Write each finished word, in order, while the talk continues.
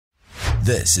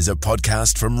This is a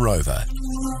podcast from Rover.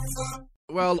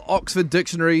 Well, Oxford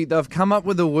Dictionary, they've come up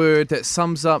with a word that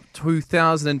sums up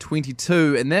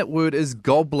 2022, and that word is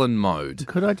goblin mode.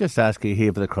 Could I just ask you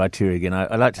here for the criteria again?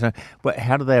 I'd like to know,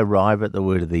 how do they arrive at the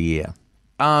word of the year?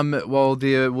 Well,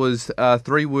 there was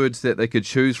 3 words that they could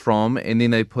choose from, and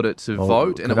then they put it to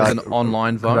vote, and it was an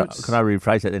online vote. Could I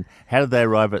rephrase that then? How did they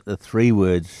arrive at the 3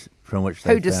 words from which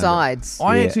they Who decides?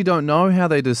 I actually don't know how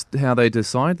they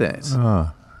decide that.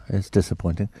 Oh, it's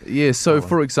disappointing. Yeah, so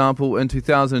for example, in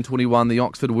 2021, the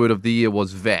Oxford word of the year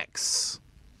was vax.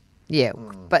 Yeah,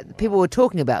 but people were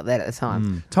talking about that at the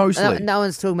time. Totally. No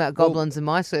one's talking about goblins in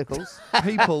my circles.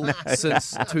 People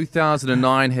since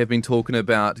 2009 have been talking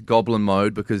about goblin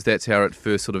mode because that's how it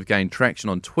first sort of gained traction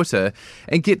on Twitter.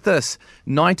 And get this,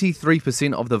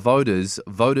 93% of the voters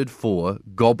voted for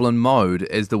goblin mode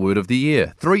as the word of the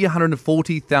year.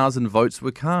 340,000 votes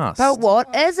were cast. But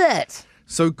what is it?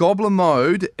 So goblin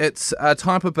mode, it's a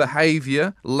type of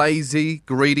behaviour, lazy,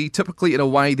 greedy, typically in a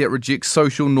way that rejects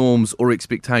social norms or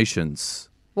expectations.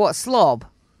 What, slob?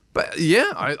 But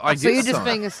yeah, I guess so. So you're just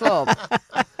being a slob.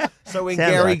 So when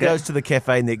Sounds Gary like goes to the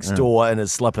cafe next door in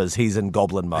his slippers, he's in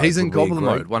goblin mode. He's in Would we goblin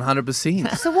agree? mode,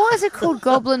 100%. So why is it called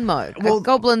goblin mode?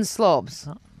 Goblin slobs.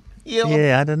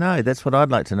 Yeah, I don't know. That's what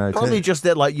I'd like to know Probably too. just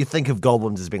that, like, you think of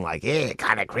goblins as being like, yeah,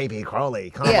 kind of creepy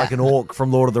crawly, kind of Yeah. like an orc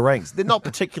from Lord of the Rings. They're not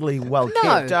particularly well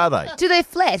kept, are they? Do they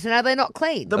flat and are they not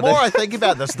clean? The more I think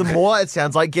about this, the more it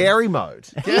sounds like Gary mode.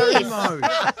 Gary mode.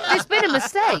 There's been a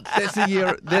mistake.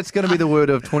 That's going to be the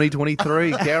word of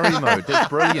 2023, Gary mode. That's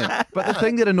brilliant. But the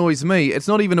thing that annoys me, it's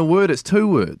not even a word, it's 2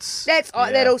 words.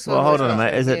 That also. Well, hold on a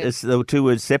annoys minute. me. Is the 2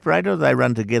 words separated or do they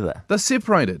run together? They're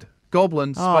separated.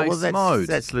 Goblin space mode.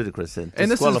 That's ludicrous then.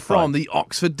 And this is Disqualified. from the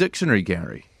Oxford Dictionary,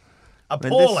 Gary. I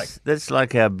mean, Appalling. that's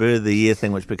like our bird of the year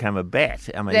thing, which became a bat.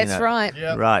 I mean, That's right.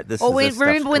 Right. This Or is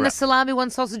remember when the salami won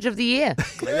sausage of the year?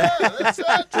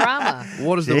 Drama.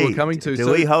 What is the word coming to? Do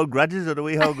we hold grudges or do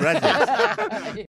we hold grudges?